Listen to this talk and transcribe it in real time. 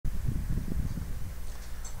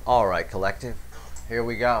All right, collective, here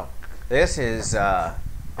we go. This is a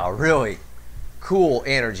really cool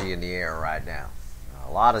energy in the air right now.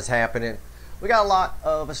 A lot is happening. We got a lot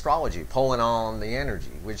of astrology pulling on the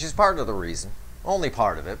energy, which is part of the reason. Only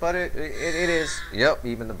part of it, but it is. Yep,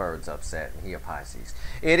 even the bird's upset, and he a Pisces.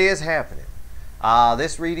 It is happening.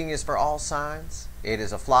 This reading is for all signs. It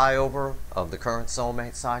is a flyover of the current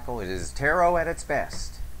soulmate cycle. It is tarot at its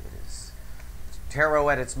best. It is tarot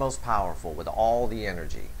at its most powerful with all the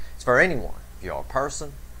energy. It's for anyone. If you're a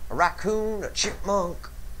person, a raccoon, a chipmunk,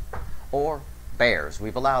 or bears.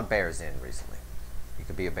 We've allowed bears in recently. You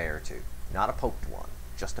could be a bear too. Not a poked one,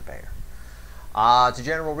 just a bear. It's a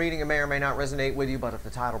general reading. It may or may not resonate with you, but if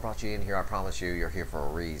the title brought you in here, I promise you, you're here for a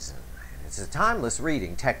reason. It's a timeless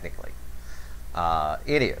reading, technically.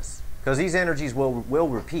 It is. Because these energies will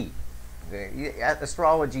repeat.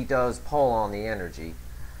 Astrology does pull on the energy,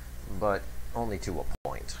 but only to a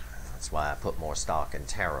point. That's why I put more stock in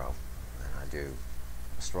tarot than I do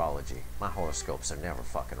astrology. My horoscopes are never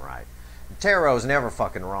fucking right. Tarot's never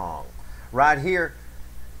fucking wrong. Right here,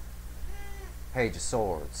 Page of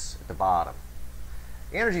Swords at the bottom.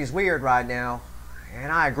 The energy is weird right now,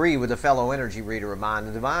 and I agree with a fellow energy reader of mine.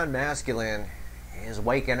 The divine masculine is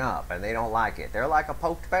waking up, and they don't like it. They're like a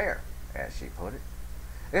poked bear, as she put it.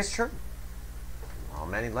 It's true on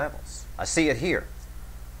many levels. I see it here.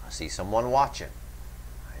 I see someone watching.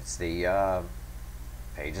 It's the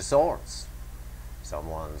Page of Swords.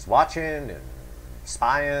 Someone's watching and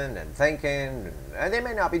spying and thinking, and they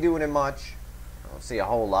may not be doing it much. I don't see a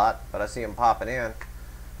whole lot, but I see them popping in.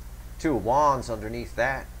 Two of Wands underneath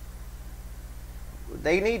that.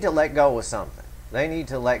 They need to let go of something. They need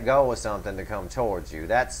to let go of something to come towards you.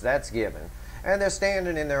 That's given. And they're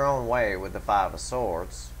standing in their own way with the Five of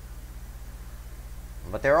Swords.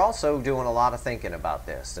 But they're also doing a lot of thinking about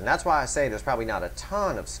this. And that's why I say there's probably not a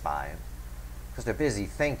ton of spying. Because they're busy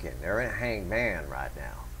thinking. They're in a hanged man right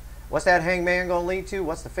now. What's that hanged man going to lead to?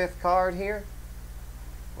 What's the fifth card here?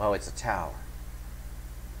 Well, it's a tower.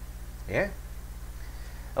 Yeah?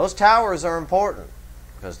 Those towers are important.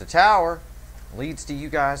 Because the tower leads to you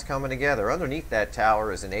guys coming together. Underneath that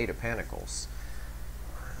tower is an Eight of Pentacles.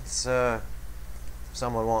 It's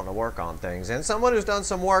someone wanting to work on things. And someone who's done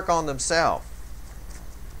some work on themselves.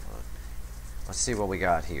 Let's see what we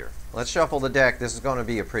got here. Let's shuffle the deck. This is going to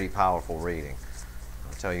be a pretty powerful reading.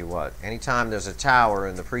 I'll tell you what. Anytime there's a tower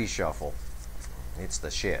in the pre-shuffle, it's the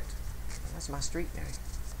shit. That's my street name.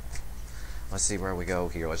 Let's see where we go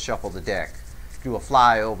here. Let's shuffle the deck. Do a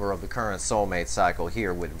flyover of the current soulmate cycle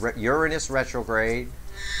here with Uranus retrograde.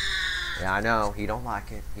 Yeah, I know. He don't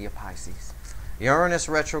like it. He a Pisces. Uranus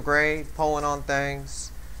retrograde, pulling on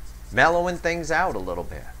things, mellowing things out a little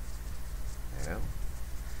bit. You know?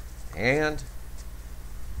 And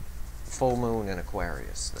full moon in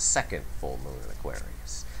Aquarius, the second full moon in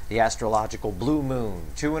Aquarius, the astrological blue moon,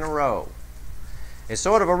 2 in a row. It's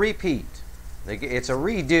sort of a repeat. It's a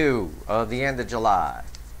redo of the end of July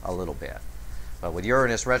a little bit, but with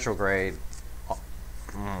Uranus retrograde,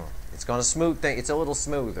 it's going to smooth things. It's a little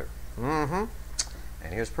smoother. And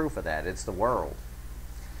here's proof of that. It's the World,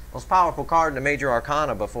 most powerful card in the major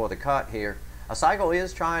arcana before the cut here. A cycle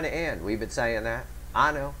is trying to end. We've been saying that.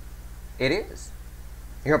 I know it is.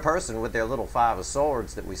 You're a person with their little Five of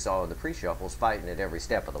Swords that we saw in the pre-shuffles fighting it every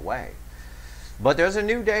step of the way. But there's a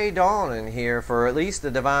new day dawning here for at least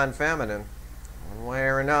the Divine Feminine, one way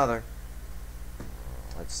or another.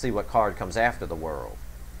 Let's see what card comes after the World.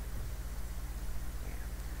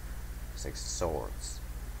 Six of Swords.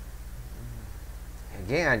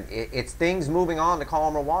 Again, it's things moving on to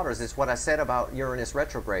calmer waters. It's what I said about Uranus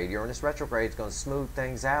retrograde. Uranus retrograde is going to smooth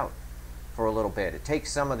things out for a little bit. It takes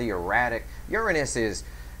some of the erratic. Uranus is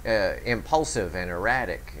impulsive and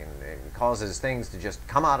erratic and causes things to just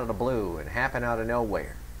come out of the blue and happen out of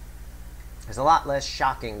nowhere. There's a lot less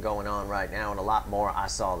shocking going on right now and a lot more I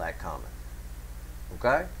saw that coming.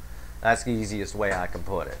 Okay? That's the easiest way I can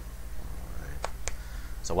put it.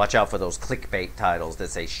 So watch out for those clickbait titles that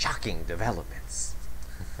say shocking developments.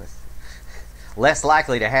 Less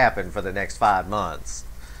likely to happen for the next 5 months.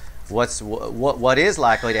 What is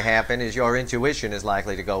likely to happen is your intuition is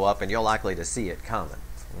likely to go up and you're likely to see it coming.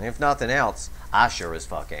 And if nothing else, I sure as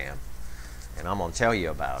fuck am. And I'm going to tell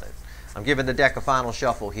you about it. I'm giving the deck a final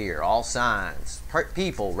shuffle here. All signs,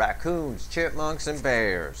 people, raccoons, chipmunks, and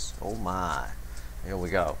bears. Oh my. Here we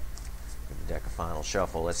go. Give the deck a final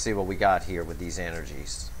shuffle. Let's see what we got here with these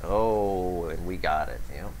energies. Oh, and we got it.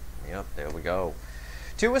 Yep, there we go.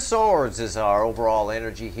 Two of Swords is our overall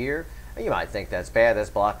energy here. You might think that's bad,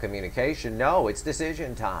 that's blocked communication. No, it's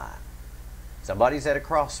decision time. Somebody's at a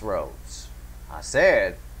crossroads. I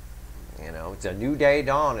said, You know, it's a new day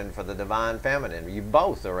dawning for the divine feminine. You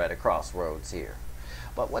both are at a crossroads here.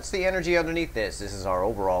 But what's the energy underneath this? This is our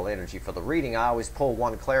overall energy for the reading. I always pull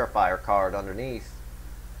one clarifier card underneath,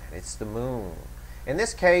 and it's the moon. In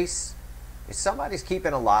this case, somebody's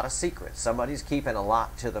keeping a lot of secrets. Somebody's keeping a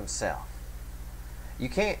lot to themselves. You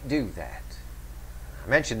can't do that. I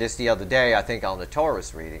mentioned this the other day, I think, on the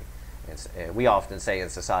Taurus reading. We often say in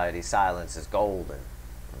society, silence is golden.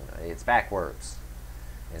 It's backwards.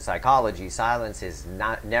 In psychology, silence is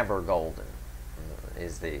never golden,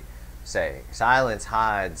 is the saying. Silence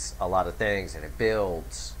hides a lot of things, and it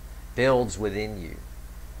builds within you.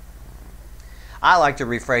 I like to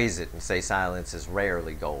rephrase it and say silence is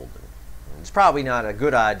rarely golden. It's probably not a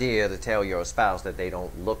good idea to tell your spouse that they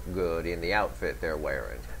don't look good in the outfit they're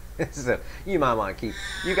wearing. So you might want to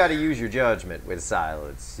you got to use your judgment with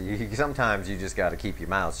silence. Sometimes you just got to keep your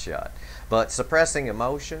mouth shut. But suppressing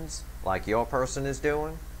emotions, like your person is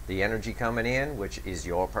doing, the energy coming in, which is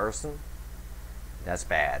your person, that's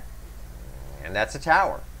bad. And that's a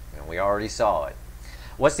tower, and we already saw it.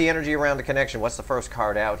 What's the energy around the connection? What's the first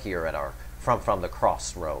card out here at our from the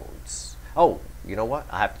crossroads? Oh, you know what?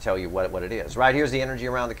 I have to tell you what it is. Right here's the energy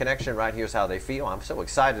around the connection. Right here's how they feel. I'm so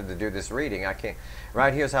excited to do this reading. I can't.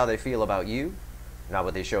 Right here's how they feel about you. Not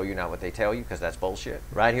what they show you, not what they tell you, because that's bullshit.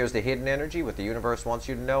 Right here's the hidden energy, what the universe wants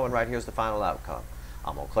you to know, and right here's the final outcome.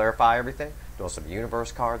 I'm going to clarify everything, throw some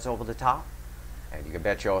universe cards over the top, and you can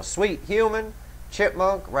bet your sweet human,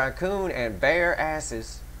 chipmunk, raccoon, and bear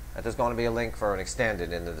asses that there's going to be a link for an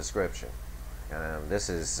extended in the description. This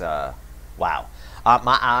is, wow.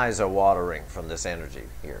 My eyes are watering from this energy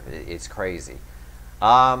here. It's crazy.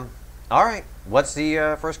 All right. What's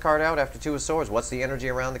the first card out after Two of Swords? What's the energy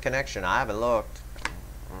around the connection? I haven't looked.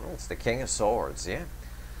 It's the King of Swords, yeah.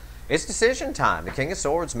 It's decision time. The King of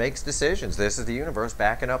Swords makes decisions. This is the universe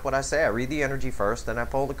backing up what I say. I read the energy first, then I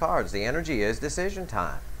pull the cards. The energy is decision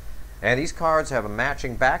time. And these cards have a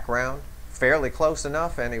matching background, fairly close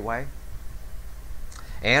enough anyway.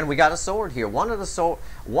 And we got a sword here. The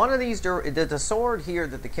sword here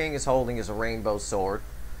that the king is holding is a rainbow sword.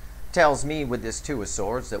 Tells me with this Two of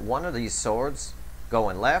Swords that one of these swords,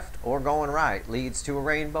 going left or going right, leads to a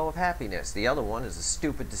rainbow of happiness. The other one is a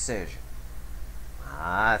stupid decision.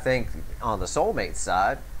 I think on the soulmate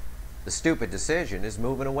side, the stupid decision is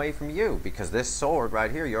moving away from you, because this sword right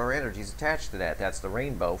here, your energy is attached to that. That's the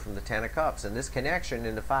rainbow from the Ten of Cups. And this connection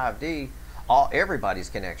in the 5D, everybody's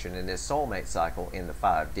connection in this soulmate cycle in the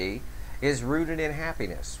 5D is rooted in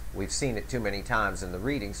happiness. We've seen it too many times in the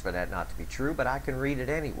readings for that not to be true, but I can read it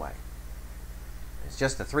anyway. It's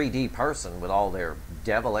just a 3D person with all their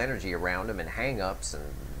devil energy around them and hang-ups and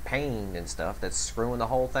pain and stuff that's screwing the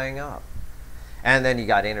whole thing up. And then you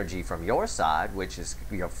got energy from your side, which is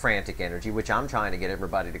frantic energy, which I'm trying to get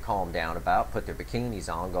everybody to calm down about, put their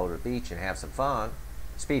bikinis on, go to the beach and have some fun.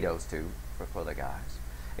 Speedos too, for the guys.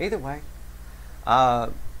 Either way.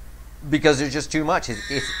 Because there's just too much.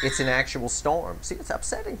 It's an actual storm. See, it's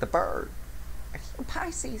upsetting the bird.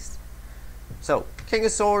 Pisces. So, King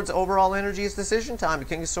of Swords, overall energy is decision time. The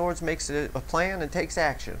King of Swords makes a plan and takes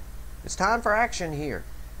action. It's time for action here.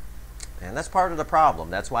 And that's part of the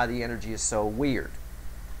problem. That's why the energy is so weird.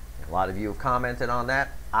 A lot of you have commented on that.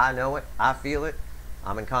 I know it. I feel it.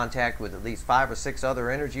 I'm in contact with at least 5 or 6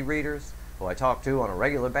 other energy readers who I talk to on a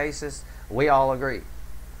regular basis. We all agree.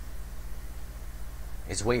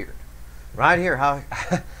 It's weird. Right here, how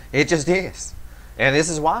it just is. And this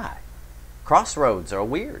is why. Crossroads are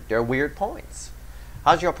weird. They're weird points.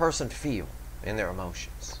 How's your person feel in their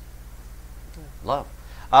emotions? Love.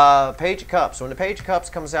 Page of Cups. When the Page of Cups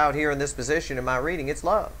comes out here in this position in my reading, it's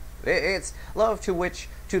love. It's love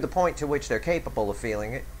to the point to which they're capable of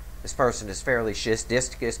feeling it. This person is fairly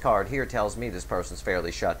this card here tells me this person's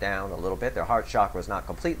fairly shut down a little bit. Their heart chakra is not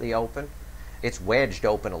completely open. It's wedged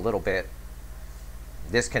open a little bit.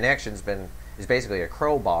 This connection's is basically a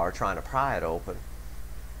crowbar trying to pry it open.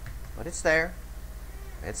 But it's there.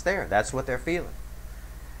 It's there. That's what they're feeling.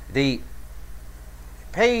 The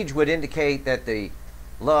page would indicate that the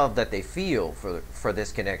love that they feel for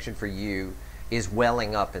this connection, for you, is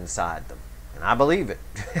welling up inside them. And I believe it.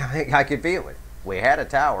 I can feel it. We had a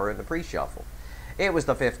tower in the pre-shuffle. It was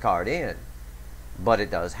the 5th card in, but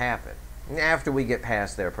it does happen. After we get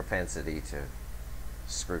past their propensity to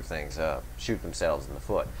screw things up, shoot themselves in the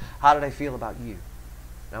foot. How do they feel about you?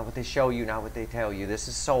 Not what they show you, not what they tell you. This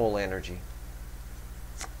is soul energy.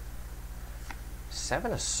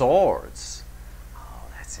 7 of Swords. Oh,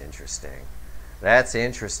 that's interesting. That's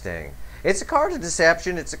interesting. It's a card of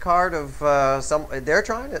deception. It's a card of they're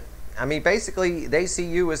trying to, I mean, basically they see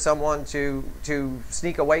you as someone to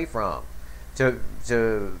sneak away from,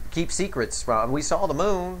 to keep secrets from. We saw the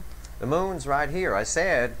moon. The moon's right here. I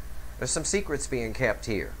said there's some secrets being kept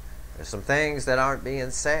here. There's some things that aren't being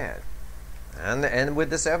said. And with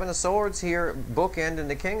the Seven of Swords here, bookending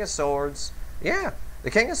the King of Swords, yeah, the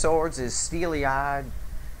King of Swords is steely-eyed,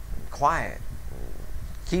 quiet,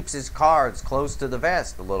 keeps his cards close to the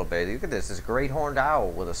vest a little bit. Look at this great horned owl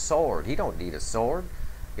with a sword. He don't need a sword.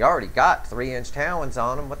 He already got 3-inch talons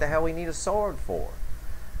on him. What the hell he need a sword for?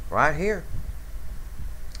 Right here.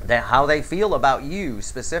 How they feel about you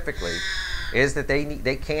specifically is that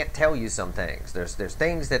they can't tell you some things. There's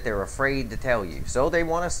things that they're afraid to tell you. So they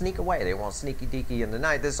want to sneak away. They want sneaky deaky in the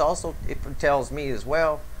night. This also it tells me as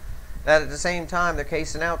well that at the same time they're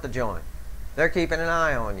casing out the joint. They're keeping an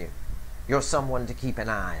eye on you. You're someone to keep an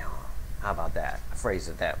eye on. How about that? I phrase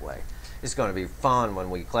it that way. It's going to be fun when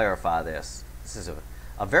we clarify this. This is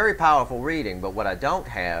a very powerful reading, but what I don't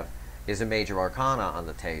have is a major arcana on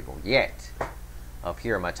the table yet. Up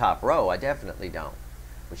here in my top row, I definitely don't.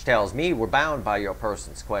 Which tells me we're bound by your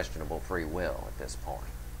person's questionable free will at this point.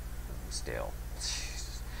 Still.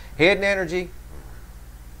 Hidden energy,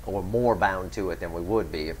 or more bound to it than we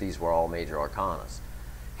would be if these were all major arcanas.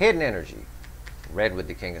 Hidden energy, red with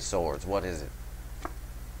the King of Swords. What is it?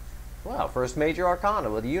 Well, first major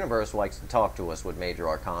arcana. Well, the universe likes to talk to us with major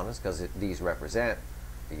arcanas because these represent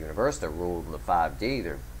the universe. They're ruled in the 5D.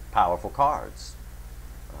 They're powerful cards.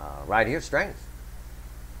 Right here, strength.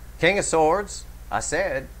 King of Swords, I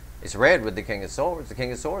said, it's red with the King of Swords. The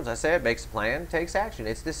King of Swords, I said, makes a plan, takes action.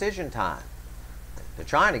 It's decision time. They're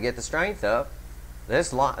trying to get the strength up.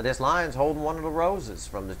 This lion's holding one of the roses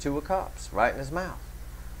from the Two of Cups right in his mouth.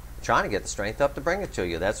 Trying to get the strength up to bring it to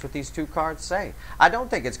you. That's what these two cards say. I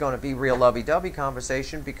don't think it's going to be real lovey-dovey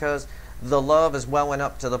conversation because the love is welling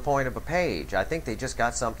up to the point of a page. I think they just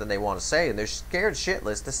got something they want to say, and they're scared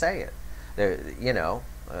shitless to say it.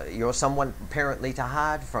 You're someone apparently to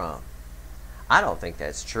hide from. I don't think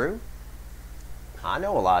that's true. I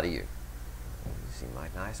know a lot of you. You seem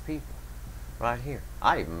like nice people. Right here.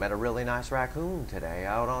 I even met a really nice raccoon today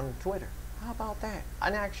out on Twitter. How about that?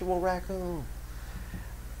 An actual raccoon.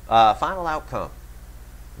 Final outcome.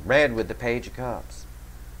 Red with the Page of Cups.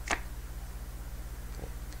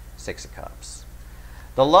 6 of Cups.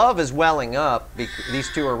 The love is welling up.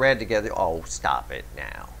 These two are red together. Oh, stop it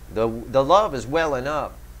now. The love is welling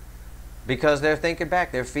up because they're thinking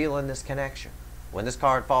back. They're feeling this connection. When this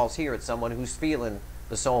card falls here, it's someone who's feeling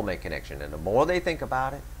the soulmate connection. And the more they think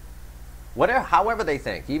about it, however they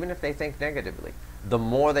think, even if they think negatively, the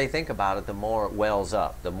more they think about it, the more it wells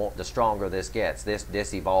up. The stronger this gets.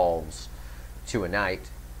 This evolves to a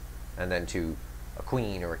knight and then to a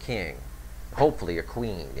queen or a king. Hopefully a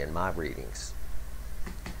queen in my readings.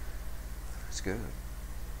 It's good.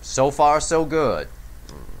 So far, so good.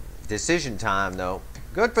 Decision time, though.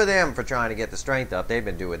 Good for them for trying to get the strength up. They've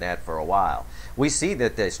been doing that for a while. We see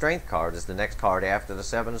that the strength card is the next card after the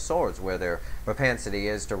Seven of Swords, where their propensity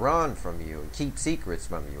is to run from you and keep secrets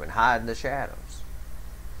from you and hide in the shadows.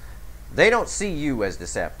 They don't see you as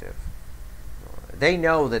deceptive. They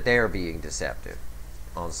know that they're being deceptive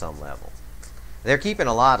on some level. They're keeping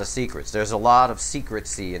a lot of secrets. There's a lot of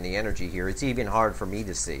secrecy in the energy here. It's even hard for me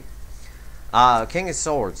to see. King of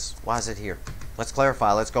Swords. Why is it here? Let's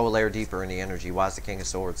clarify. Let's go a layer deeper in the energy. Why is the King of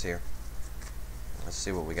Swords here? Let's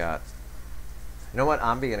see what we got. You know what?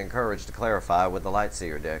 I'm being encouraged to clarify with the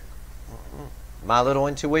Lightseer deck. My little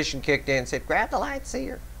intuition kicked in and said, grab the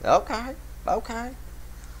Lightseer. Okay. Okay.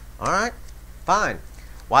 All right. Fine.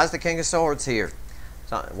 Why is the King of Swords here?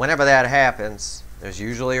 So whenever that happens, there's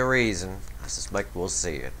usually a reason. I suspect we'll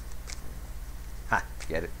see it. Ha!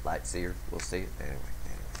 Get it? Lightseer. We'll see it. Anyway.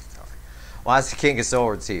 Sorry. Why is the King of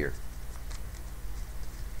Swords here?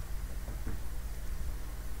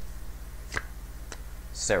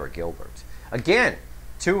 Sarah Gilbert. Again,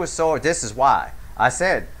 Two of Swords. This is why. I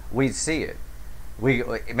said we'd see it.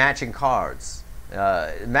 Matching cards.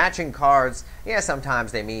 Matching cards, yeah,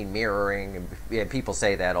 sometimes they mean mirroring, and people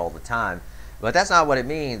say that all the time. But that's not what it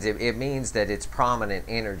means. It means that it's prominent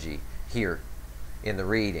energy here in the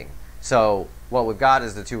reading. So what we've got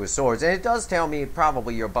is the Two of Swords. And it does tell me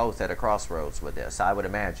probably you're both at a crossroads with this. I would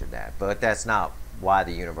imagine that. But that's not why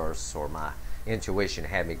the universe or my intuition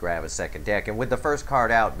had me grab a second deck. And with the first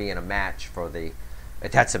card out being a match for the...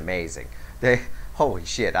 That's amazing. Holy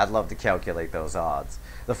shit, I'd love to calculate those odds.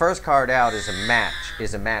 The first card out is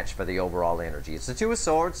a match for the overall energy. It's the Two of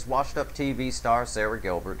Swords, washed up TV star Sarah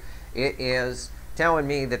Gilbert. It is telling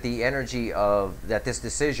me that the energy of that this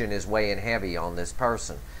decision is weighing heavy on this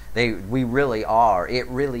person. We really are. It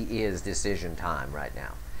really is decision time right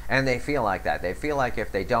now. And they feel like that. They feel like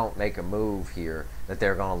if they don't make a move here, that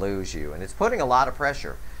they're going to lose you. And it's putting a lot of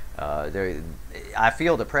pressure I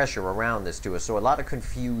feel the pressure around this Two of Swords. A lot of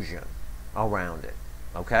confusion around it.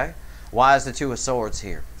 Okay? Why is the Two of Swords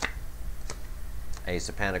here? Ace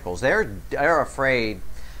of Pentacles. They're afraid.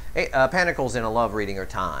 Pentacles in a love reading are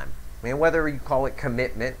time. I mean, whether you call it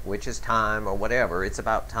commitment, which is time, or whatever, it's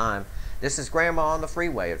about time. This is grandma on the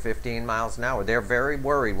freeway at 15 miles an hour. They're very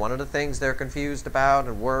worried. One of the things they're confused about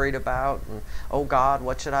and worried about, and, oh God,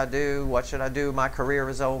 what should I do? What should I do? My career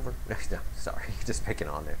is over. No, sorry, just picking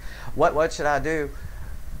on there. What should I do?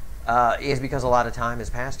 Is because a lot of time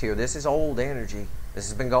has passed here. This is old energy. This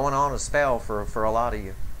has been going on a spell for a lot of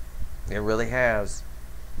you. It really has.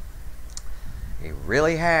 It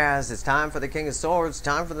really has. It's time for the King of Swords.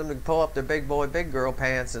 Time for them to pull up their big boy, big girl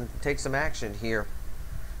pants and take some action here.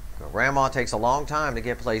 Grandma takes a long time to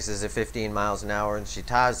get places at 15 miles an hour, and she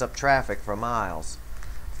ties up traffic for miles.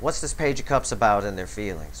 What's this Page of Cups about in their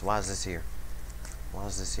feelings? Why is this here? Why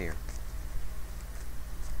is this here?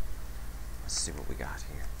 Let's see what we got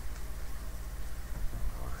here.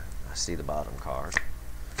 All right. I see the bottom card.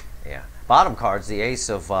 Yeah. Bottom card's the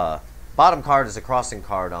Ace of... bottom card is a crossing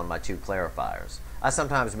card on my two clarifiers. I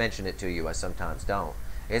sometimes mention it to you, I sometimes don't.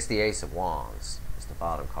 It's the Ace of Wands. It's the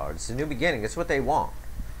bottom card. It's a new beginning. It's what they want.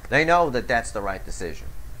 They know that that's the right decision.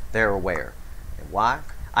 They're aware. And why?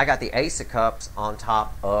 I got the Ace of Cups on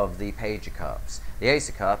top of the Page of Cups. The Ace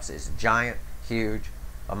of Cups is a giant, huge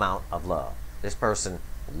amount of love. This person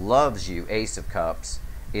loves you. Ace of Cups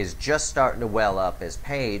is just starting to well up as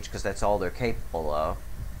Page because that's all they're capable of,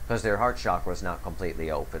 because their heart chakra is not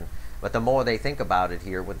completely open. But the more they think about it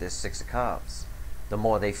here with this Six of Cups, the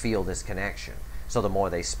more they feel this connection. So the more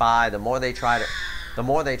they spy, the more they try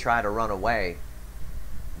to run away,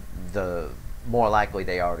 the more likely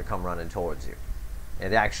they are to come running towards you.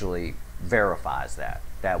 It actually verifies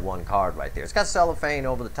that one card right there. It's got cellophane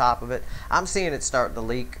over the top of it. I'm seeing it starting to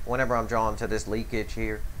leak whenever I'm drawn to this leakage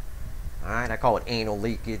here. All right, I call it anal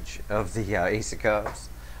leakage of the Ace of Cups.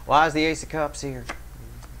 Why is the Ace of Cups here?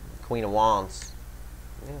 Queen of Wands.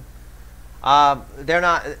 Yeah.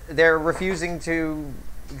 They're refusing to...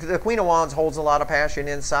 The Queen of Wands holds a lot of passion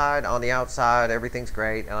inside. On the outside, everything's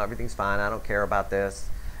great. Everything's fine. I don't care about this.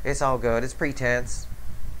 It's all good. It's pretense.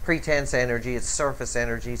 Pretense energy. It's surface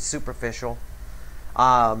energy. It's superficial.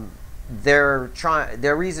 The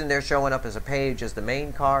reason they're showing up as a Page as the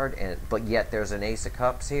main card, but yet there's an Ace of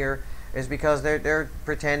Cups here, is because they're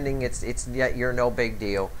pretending it's yet you're no big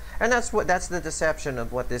deal. And that's the deception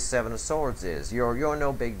of what this Seven of Swords is. You're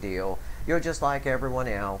no big deal. You're just like everyone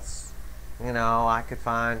else. You know, I could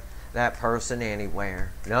find that person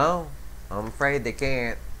anywhere. No, I'm afraid they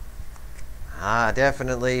can't. I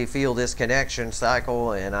definitely feel this connection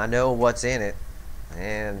cycle, and I know what's in it.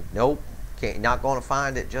 And nope, not going to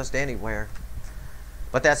find it just anywhere.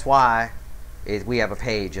 But that's why we have a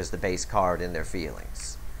Page as the base card in their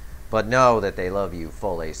feelings. But know that they love you,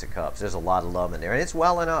 full Ace of Cups. There's a lot of love in there, and it's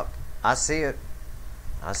welling up. I see it.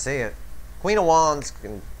 I see it. Queen of Wands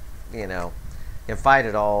can, can fight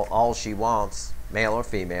it all she wants. Male or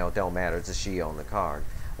female, it don't matter. It's a she on the card.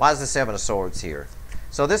 Why is the Seven of Swords here?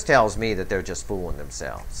 So this tells me that they're just fooling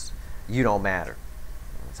themselves. You don't matter.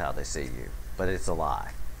 That's how they see you. But it's a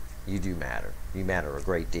lie. You do matter. You matter a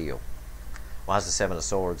great deal. Why is the Seven of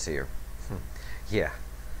Swords here? Yeah.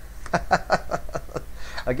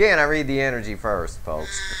 Again, I read the energy first,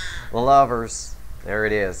 folks. The Lovers, there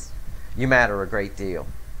it is. You matter a great deal.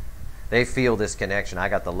 They feel this connection. I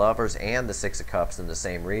got the Lovers and the Six of Cups in the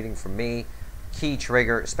same reading. For me, key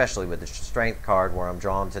trigger, especially with the Strength card where I'm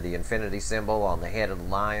drawn to the infinity symbol on the head of the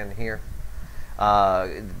lion here.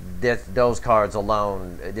 Those cards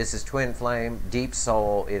alone, this is Twin Flame, Deep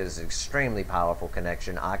Soul. It is an extremely powerful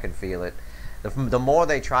connection. I can feel it. The more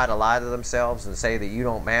they try to lie to themselves and say that you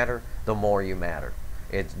don't matter, the more you matter.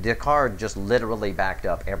 The card just literally backed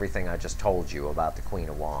up everything I just told you about the Queen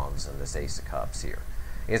of Wands and this Ace of Cups here.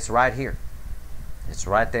 It's right here. It's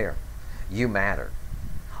right there. You matter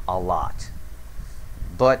a lot.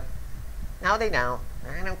 But no, they don't.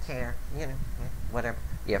 I don't care. Whatever.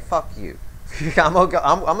 Yeah, fuck you. I'm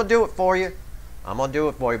gonna do it for you. I'm gonna do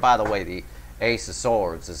it for you. By the way, the Ace of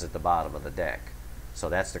Swords is at the bottom of the deck. So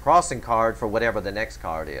that's the crossing card for whatever the next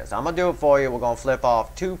card is. I'm going to do it for you. We're going to flip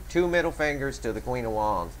off two middle fingers to the Queen of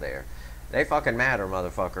Wands there. They fucking matter,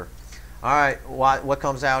 motherfucker. All right, what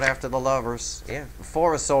comes out after the Lovers? Yeah,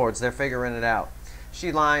 Four of Swords. They're figuring it out.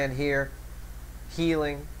 She lying here,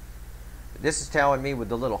 healing. This is telling me with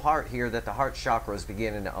the little heart here that the heart chakra is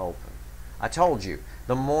beginning to open. I told you,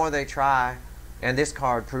 the more they try, and this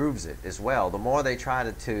card proves it as well, the more they try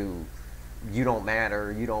to you don't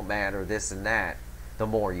matter, this and that, the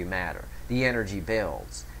more you matter. The energy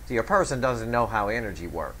builds. See, a person doesn't know how energy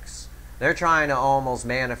works. They're trying to almost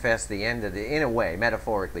manifest the end of in a way,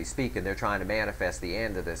 metaphorically speaking, they're trying to manifest the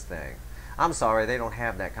end of this thing. I'm sorry, they don't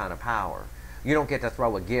have that kind of power. You don't get to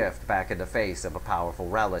throw a gift back in the face of a powerful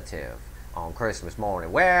relative on Christmas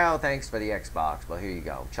morning. Well, thanks for the Xbox, but here you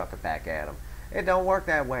go. Chuck it back at them. It don't work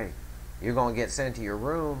that way. You're going to get sent to your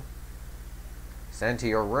room. Sent to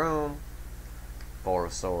your room. Four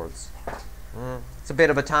of Swords. It's a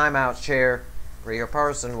bit of a timeout chair for your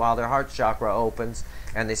person while their heart chakra opens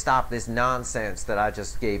and they stop this nonsense that I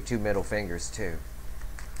just gave 2 middle fingers to.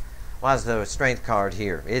 Why is the Strength card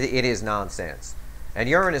here? It is nonsense. And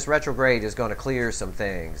Uranus retrograde is going to clear some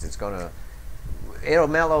things. It'll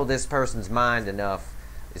mellow this person's mind enough,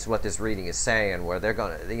 is what this reading is saying, where they're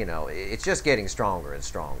going to, it's just getting stronger and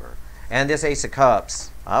stronger. And this Ace of Cups,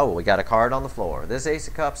 oh, we got a card on the floor. This Ace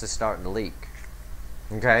of Cups is starting to leak.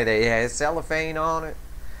 Okay, they have cellophane on it.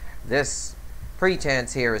 This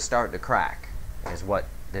pretense here is starting to crack, is what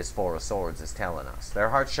this Four of Swords is telling us. Their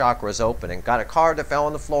heart chakra is opening. Got a card that fell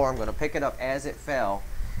on the floor. I'm going to pick it up as it fell.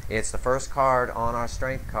 It's the first card on our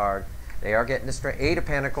Strength card. They are getting the strength. 8 of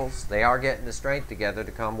Pentacles. They are getting the strength together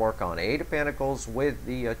to come work on. 8 of Pentacles with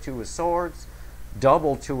the 2 of Swords.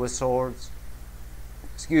 Double 2 of Swords.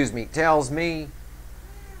 Excuse me. Tells me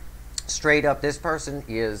straight up this person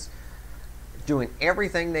is doing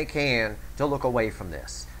everything they can to look away from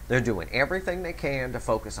this. They're doing everything they can to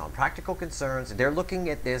focus on practical concerns. They're looking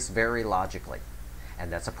at this very logically.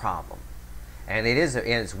 And that's a problem. And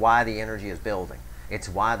it's why the energy is building. It's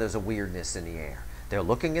why there's a weirdness in the air. They're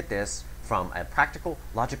looking at this from a practical,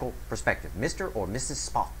 logical perspective. Mr. or Mrs.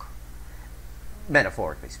 Spock,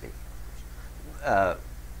 metaphorically speaking.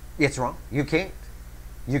 It's wrong. You can't.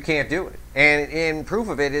 You can't do it. And proof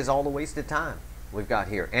of it is all the wasted time we've got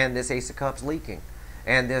here. And this Ace of Cups leaking.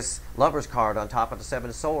 And this Lover's card on top of the 7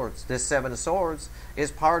 of Swords. This 7 of Swords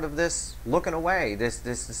is part of this looking away, this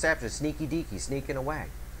deception, sneaky deaky, sneaking away.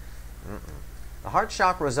 The heart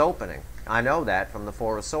chakra is opening. I know that from the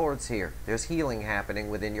 4 of Swords here. There's healing happening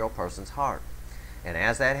within your person's heart. And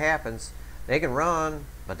as that happens, they can run,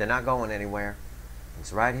 but they're not going anywhere.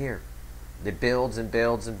 It's right here. It builds and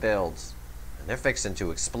builds and builds. And they're fixing to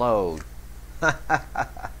explode.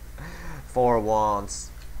 4 of Wands.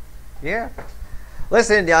 Yeah.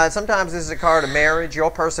 Listen, sometimes this is a card of marriage.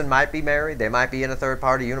 Your person might be married. They might be in a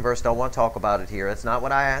third-party universe. Don't want to talk about it here. That's not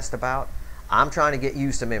what I asked about. I'm trying to get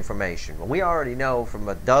you some information. Well, we already know from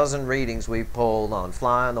a dozen readings we've pulled on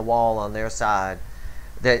Fly on the Wall on their side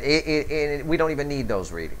that we don't even need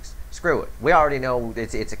those readings. Screw it. We already know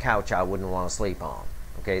it's a couch I wouldn't want to sleep on.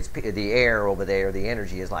 Okay, it's the air over there, the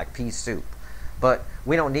energy is like pea soup. But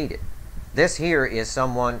we don't need it. This here is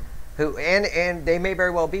someone who, and they may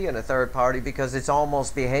very well be in a third party because it's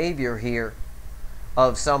almost behavior here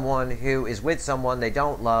of someone who is with someone they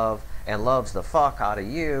don't love and loves the fuck out of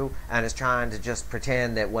you and is trying to just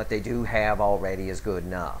pretend that what they do have already is good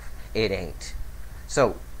enough. It ain't.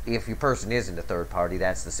 So if your person is in the third party,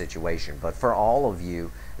 that's the situation. But for all of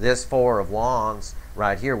you, this 4 of Wands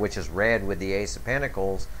right here, which is red with the Ace of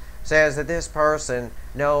Pentacles, says that this person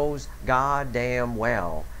knows goddamn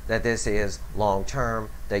well that this is long term,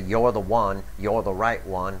 that you're the one, you're the right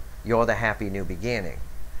one, you're the happy new beginning.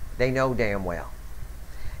 They know damn well.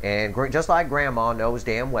 And just like grandma knows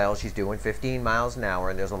damn well she's doing 15 miles an hour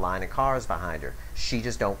and there's a line of cars behind her. She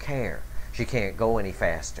just don't care. She can't go any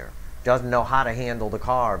faster. Doesn't know how to handle the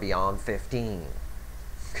car beyond 15.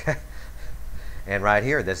 And right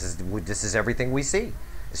here, this is everything we see,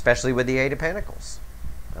 especially with the 8 of Pentacles.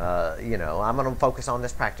 I'm going to focus on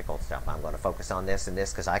this practical stuff. I'm going to focus on this and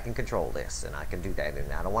this because I can control this and I can do that,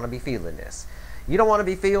 and I don't want to be feeling this. You don't want to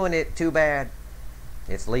be feeling it too bad.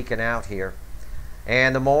 It's leaking out here.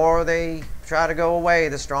 And the more they try to go away,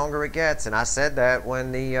 the stronger it gets. And I said that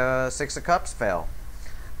when the 6 of Cups fell.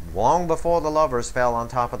 Long before the Lovers fell on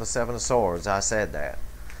top of the 7 of Swords, I said that.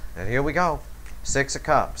 And here we go. 6 of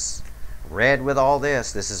Cups. Red with all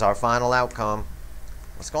this. This is our final outcome.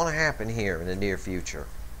 What's going to happen here in the near future?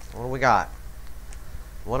 What do we got?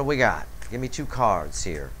 What do we got? Give me 2 cards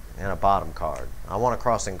here and a bottom card. I want a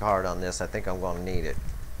crossing card on this. I think I'm going to need it.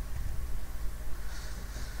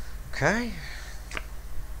 Okay.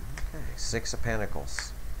 6 of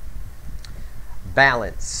Pentacles.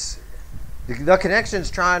 Balance. The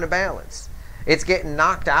connection's trying to balance. It's getting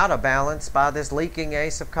knocked out of balance by this leaking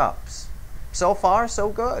Ace of Cups. So far, so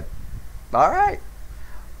good. All right.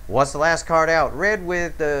 What's the last card out? Red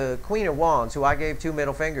with the Queen of Wands, who I gave 2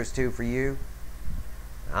 middle fingers to for you.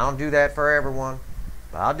 I don't do that for everyone,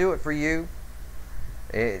 but I'll do it for you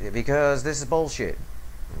because this is bullshit.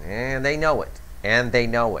 And they know it. And they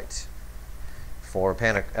know it.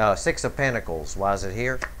 6 of Pentacles. Why is it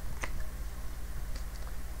here?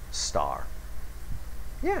 star.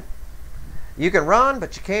 Yeah. You can run,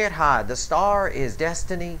 but you can't hide. The star is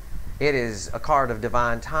destiny. It is a card of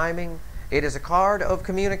divine timing. It is a card of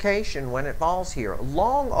communication when it falls here.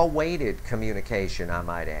 Long-awaited communication, I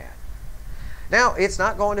might add. Now, it's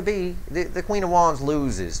not going to be, the Queen of Wands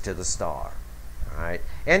loses to the star. All right?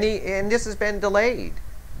 And this has been delayed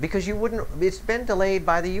because it's been delayed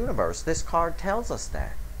by the universe. This card tells us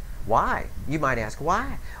that. Why? You might ask,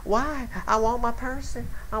 why? Why? I want my person.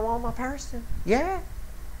 I want my person. Yeah.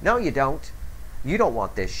 No, you don't. You don't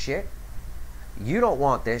want this shit. You don't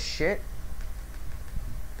want this shit.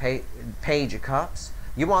 Page of Cups.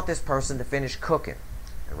 You want this person to finish cooking.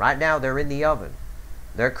 And right now they're in the oven.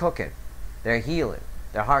 They're cooking. They're healing.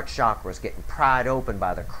 Their heart chakra is getting pried open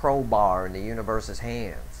by the crowbar in the universe's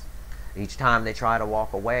hands. Each time they try to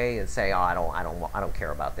walk away and say, "Oh, I don't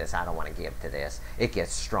care about this. I don't want to give to this," it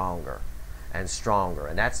gets stronger and stronger.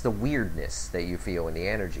 And that's the weirdness that you feel in the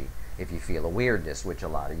energy. If you feel a weirdness, which a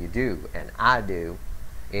lot of you do, and I do,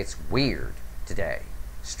 it's weird today.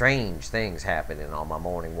 Strange things happening on my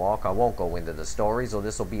morning walk. I won't go into the stories, or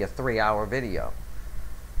this will be a 3-hour video.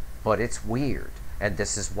 But it's weird, and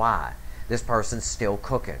this is why. This person's still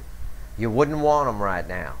cooking. You wouldn't want them right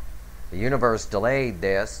now. The universe delayed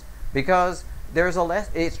this because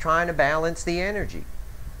it's trying to balance the energy.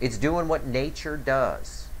 It's doing what nature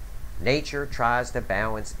does. Nature tries to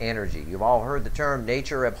balance energy. You've all heard the term,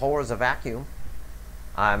 nature abhors a vacuum,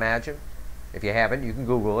 I imagine. If you haven't, you can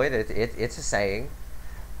Google it. It's a saying.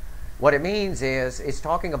 What it means is it's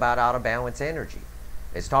talking about out of balance energy.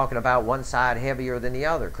 It's talking about one side heavier than the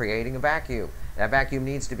other, creating a vacuum. That vacuum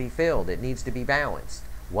needs to be filled. It needs to be balanced.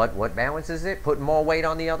 What balances it? Putting more weight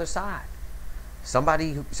on the other side.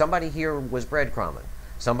 Somebody here was breadcrumbing.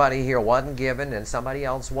 Somebody here wasn't given, and somebody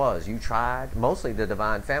else was. You tried, mostly the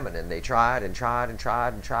divine feminine. They tried and tried and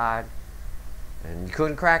tried and tried, and you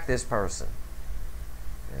couldn't crack this person.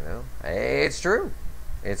 You know, it's true.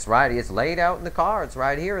 It's right. It's laid out in the cards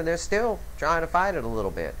right here, and they're still trying to fight it a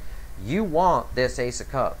little bit. You want this Ace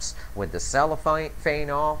of Cups with the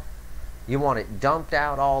cellophane off. You want it dumped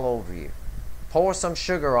out all over you. Pour some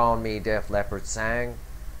sugar on me, Def Leppard sang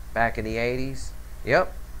back in the 80s.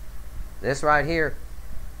 Yep, this right here.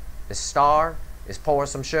 This star is pour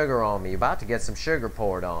some sugar on me. You're about to get some sugar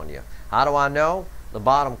poured on you. How do I know? The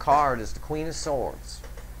bottom card is the Queen of Swords.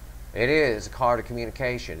 It is a card of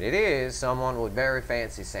communication. It is someone with very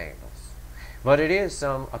fancy sandals. But it is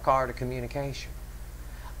a card of communication.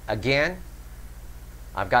 Again,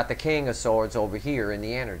 I've got the King of Swords over here in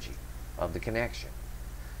the energy of the connection.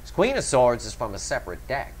 This Queen of Swords is from a separate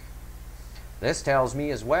deck. This tells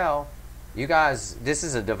me as well, you guys, this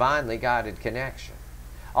is a divinely guided connection.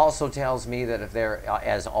 Also tells me that if they're,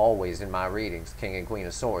 as always in my readings, King and Queen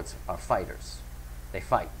of Swords are fighters. They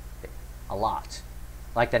fight a lot.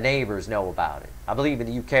 Like the neighbors know about it. I believe in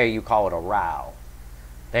the UK you call it a row.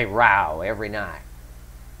 They row every night.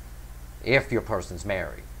 If your person's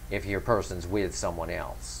married. If your person's with someone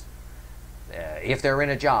else. If they're in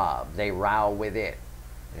a job, they row with it.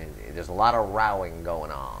 And there's a lot of rowing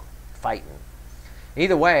going on. Fighting.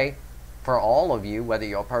 Either way, for all of you, whether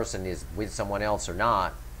your person is with someone else or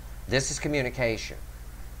not, this is communication.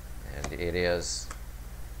 And it is,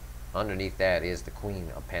 underneath that is the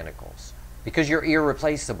Queen of Pentacles. Because you're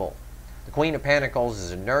irreplaceable. The Queen of Pentacles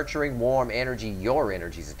is a nurturing, warm energy. Your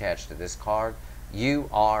energy is attached to this card. You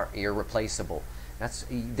are irreplaceable.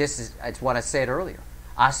 It's what I said earlier.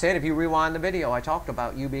 I said if you rewind the video, I talked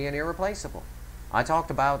about you being irreplaceable. I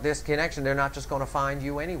talked about this connection. They're not just going to find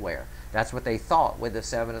you anywhere. That's what they thought with the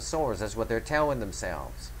Seven of Swords. That's what they're telling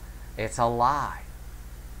themselves. It's a lie.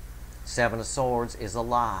 Seven of Swords is a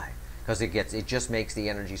lie. Because it just makes the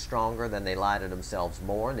energy stronger, then they lie to themselves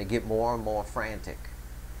more, and they get more and more frantic.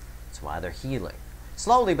 That's why they're healing.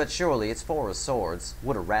 Slowly but surely, it's Four of Swords.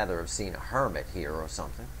 Would have rather have seen a hermit here or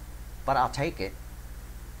something. But I'll take it.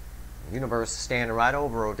 The universe is standing right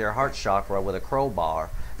over their heart chakra with a crowbar.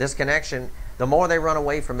 This connection, the more they run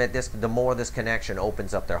away from it, the more this connection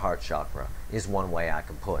opens up their heart chakra, is one way I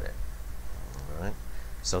can put it. All right?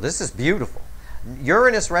 So this is beautiful.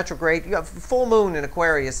 Uranus retrograde, you have full moon in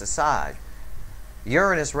Aquarius aside.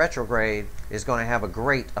 Uranus retrograde is going to have a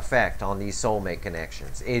great effect on these soulmate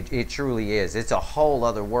connections. It truly is. It's a whole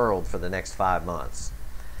other world for the next 5 months.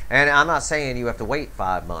 And I'm not saying you have to wait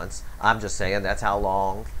 5 months. I'm just saying that's how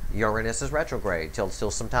long Uranus is retrograde, till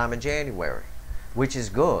sometime in January, which is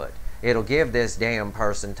good. It'll give this damn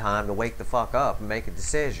person time to wake the fuck up and make a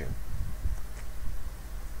decision.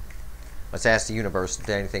 Let's ask the universe if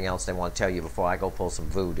there's anything else they want to tell you before I go pull some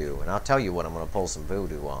voodoo. And I'll tell you what I'm going to pull some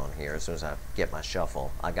voodoo on here as soon as I get my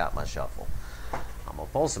shuffle. I got my shuffle. I'm going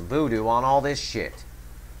to pull some voodoo on all this shit.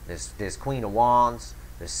 This Queen of Wands,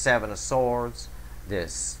 this Seven of Swords,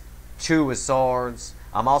 this Two of Swords.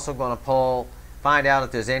 I'm also going to find out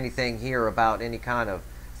if there's anything here about any kind of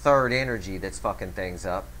third energy that's fucking things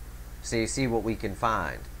up. See what we can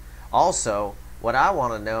find. Also, what I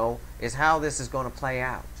want to know is how this is going to play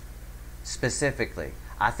out. Specifically,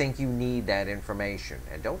 I think you need that information.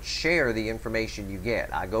 And don't share the information you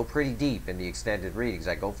get. I go pretty deep in the extended readings.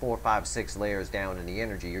 I go 4, 5, 6 layers down in the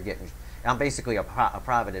energy. I'm basically a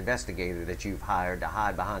private investigator that you've hired to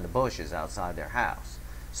hide behind the bushes outside their house.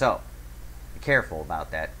 So, be careful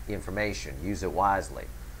about that information. Use it wisely.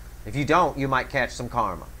 If you don't, you might catch some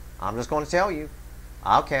karma. I'm just going to tell you,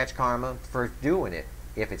 I'll catch karma for doing it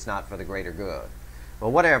if it's not for the greater good. But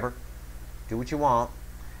whatever. Do what you want.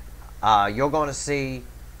 You're going to see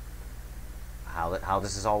how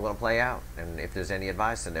this is all going to play out, and if there's any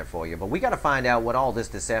advice in there for you. But we got to find out what all this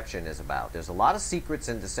deception is about. There's a lot of secrets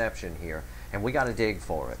in deception here, and we got to dig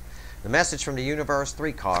for it. The message from the universe,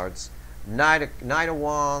 3 cards. Knight of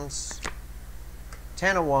Wands,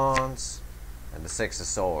 10 of Wands, and the 6 of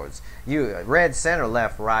Swords. You, red, center,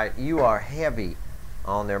 left, right, you are heavy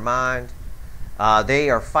on their mind. They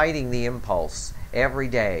are fighting the impulse every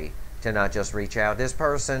day to not just reach out. This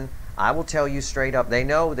person, I will tell you straight up, they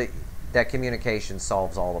know that communication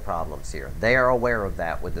solves all the problems here. They are aware of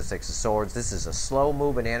that with the 6 of Swords. This is a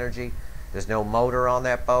slow-moving energy. There's no motor on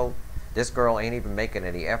that boat. This girl ain't even making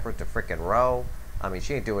any effort to frickin' row. I mean,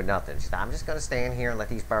 she ain't doing nothing. She's like, I'm just going to stand here and let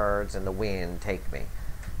these birds and the wind take me.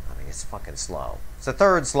 I mean, it's fucking slow. It's the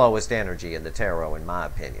 3rd slowest energy in the tarot, in my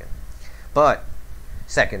opinion. But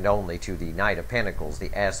second only to the Knight of Pentacles,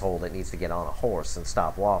 the asshole that needs to get on a horse and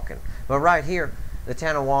stop walking. But right here, the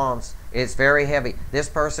 10 of Wands, it's very heavy. This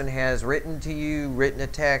person has written to you, written a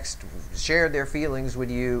text, shared their feelings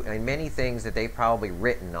with you, and many things that they've probably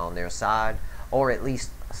written on their side, or at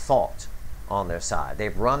least thought on their side.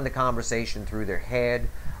 They've run the conversation through their head,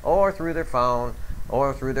 or through their phone,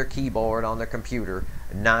 or through their keyboard on their computer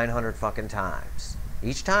 900 fucking times.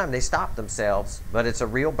 Each time they stop themselves, but it's a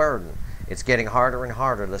real burden. It's getting harder and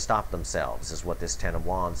harder to stop themselves, is what this 10 of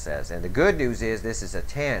Wands says. And the good news is this is a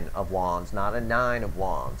 10 of Wands, not a 9 of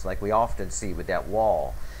Wands, like we often see with that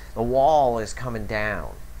wall. The wall is coming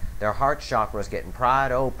down. Their heart chakra is getting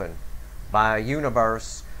pried open by a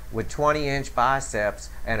universe with 20-inch biceps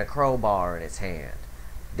and a crowbar in its hand.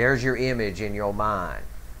 There's your image in your mind.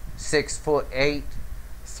 6'8",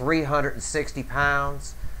 360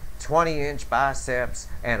 pounds, 20-inch biceps,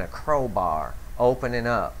 and a crowbar opening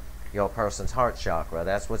up your person's heart chakra.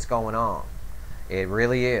 That's what's going on. It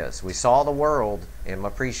really is. We saw the world in my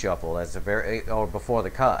pre-shuffle as or before the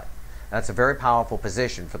cut. That's a very powerful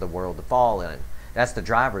position for the world to fall in. That's the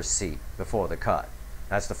driver's seat before the cut.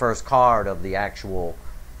 That's the first card of the actual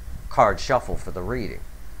card shuffle for the reading.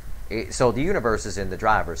 So the universe is in the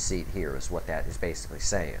driver's seat here, is what that is basically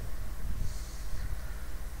saying.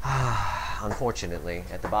 Unfortunately,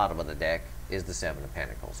 at the bottom of the deck is the 7 of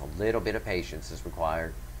Pentacles. A little bit of patience is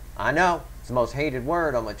required. I know, it's the most hated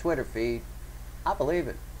word on my Twitter feed. I believe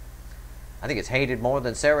it. I think it's hated more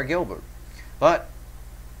than Sarah Gilbert. But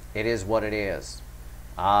it is what it is.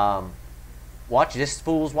 Watch this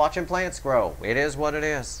fool's watching plants grow. It is what it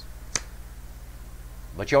is.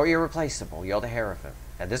 But you're irreplaceable. You're the Hierophant.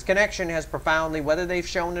 And this connection has profoundly, whether they've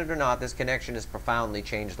shown it or not, this connection has profoundly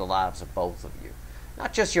changed the lives of both of you.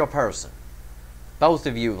 Not just your person. Both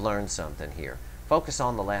of you have learned something here. Focus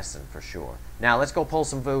on the lesson for sure. Now let's go pull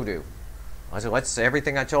some voodoo.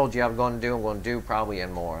 Everything I told you I'm going to do probably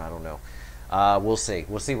and more. I don't know. We'll see.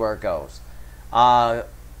 We'll see where it goes.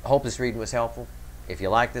 Hope this reading was helpful. If you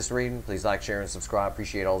like this reading, please like, share, and subscribe.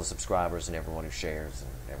 Appreciate all the subscribers and everyone who shares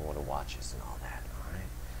and everyone who watches and all that.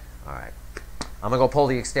 All right. I'm going to go pull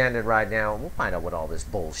the extended right now, and we'll find out what all this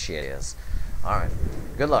bullshit is. All right.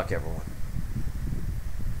 Good luck, everyone.